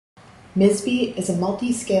MizBee is a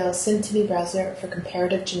multiscale Synteny browser for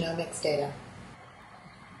comparative genomics data.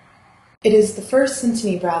 It is the first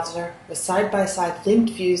Synteny browser with side-by-side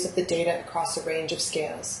linked views of the data across a range of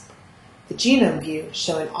scales. The Genome View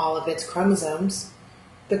showing all of its chromosomes,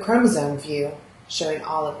 the Chromosome View showing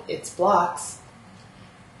all of its blocks,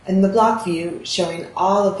 and the Block View showing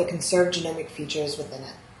all of the conserved genomic features within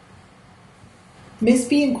it.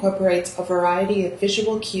 MizBee incorporates a variety of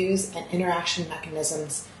visual cues and interaction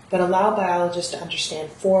mechanisms that allow biologists to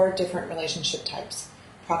understand 4 different relationship types: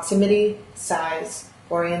 proximity, size,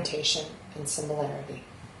 orientation, and similarity.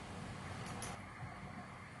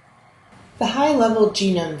 The high-level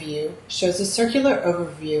Genome View shows a circular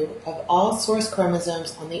overview of all source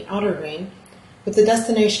chromosomes on the outer ring with the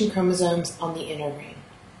destination chromosomes on the inner ring.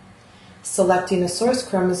 Selecting a source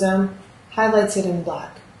chromosome highlights it in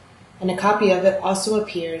black, and a copy of it also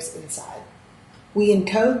appears inside. We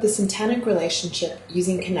encode the syntenic relationship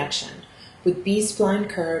using connection, with B-spline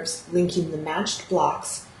curves linking the matched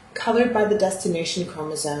blocks colored by the destination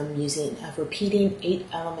chromosome using a repeating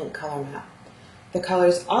 8-element color map. The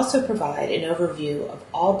colors also provide an overview of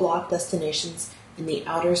all block destinations in the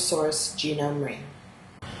outer source genome ring.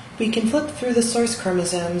 We can flip through the source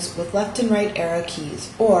chromosomes with left and right arrow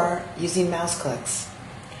keys or using mouse clicks.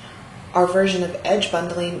 Our version of edge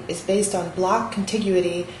bundling is based on block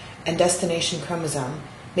contiguity and destination chromosome,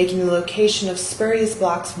 making the location of spurious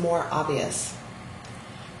blocks more obvious.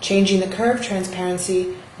 Changing the curve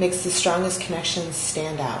transparency makes the strongest connections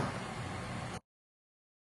stand out.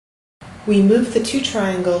 We move the 2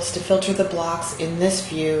 triangles to filter the blocks in this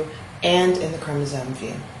view and in the chromosome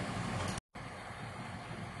view.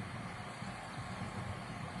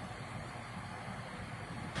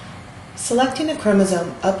 Selecting a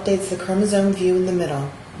chromosome updates the chromosome view in the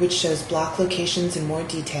middle, which shows block locations in more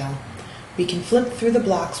detail. We can flip through the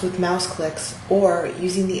blocks with mouse clicks or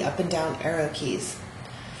using the up and down arrow keys.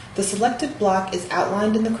 The selected block is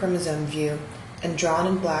outlined in the chromosome view and drawn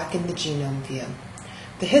in black in the genome view.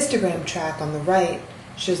 The histogram track on the right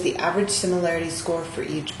shows the average similarity score for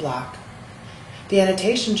each block. The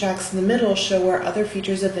annotation tracks in the middle show where other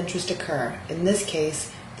features of interest occur, in this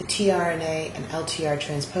case, the tRNA and LTR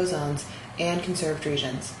transposons and conserved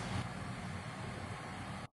regions.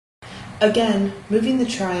 Again, moving the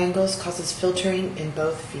triangles causes filtering in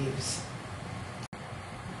both views.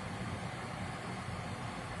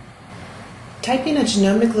 Typing a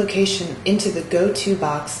genomic location into the Go-To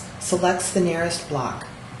box selects the nearest block.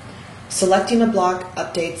 Selecting a block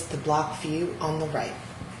updates the block view on the right.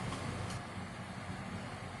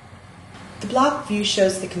 The block view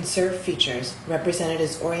shows the conserved features, represented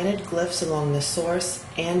as oriented glyphs along the source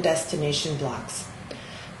and destination blocks.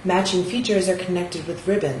 Matching features are connected with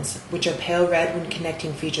ribbons, which are pale red when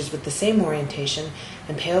connecting features with the same orientation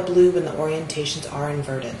and pale blue when the orientations are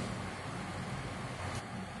inverted.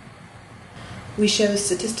 We show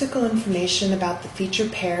statistical information about the feature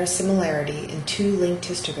pair similarity in 2 linked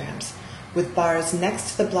histograms, with bars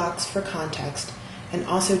next to the blocks for context and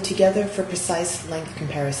also together for precise length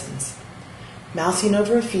comparisons. Mousing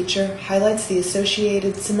over a feature highlights the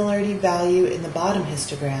associated similarity value in the bottom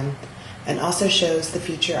histogram and also shows the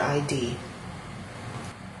feature ID.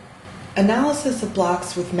 Analysis of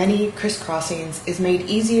blocks with many crisscrossings is made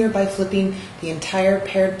easier by flipping the entire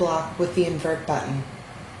paired block with the invert button.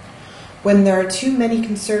 When there are too many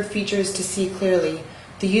conserved features to see clearly,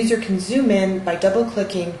 the user can zoom in by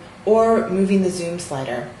double-clicking or moving the zoom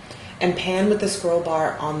slider, and pan with the scroll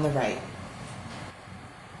bar on the right.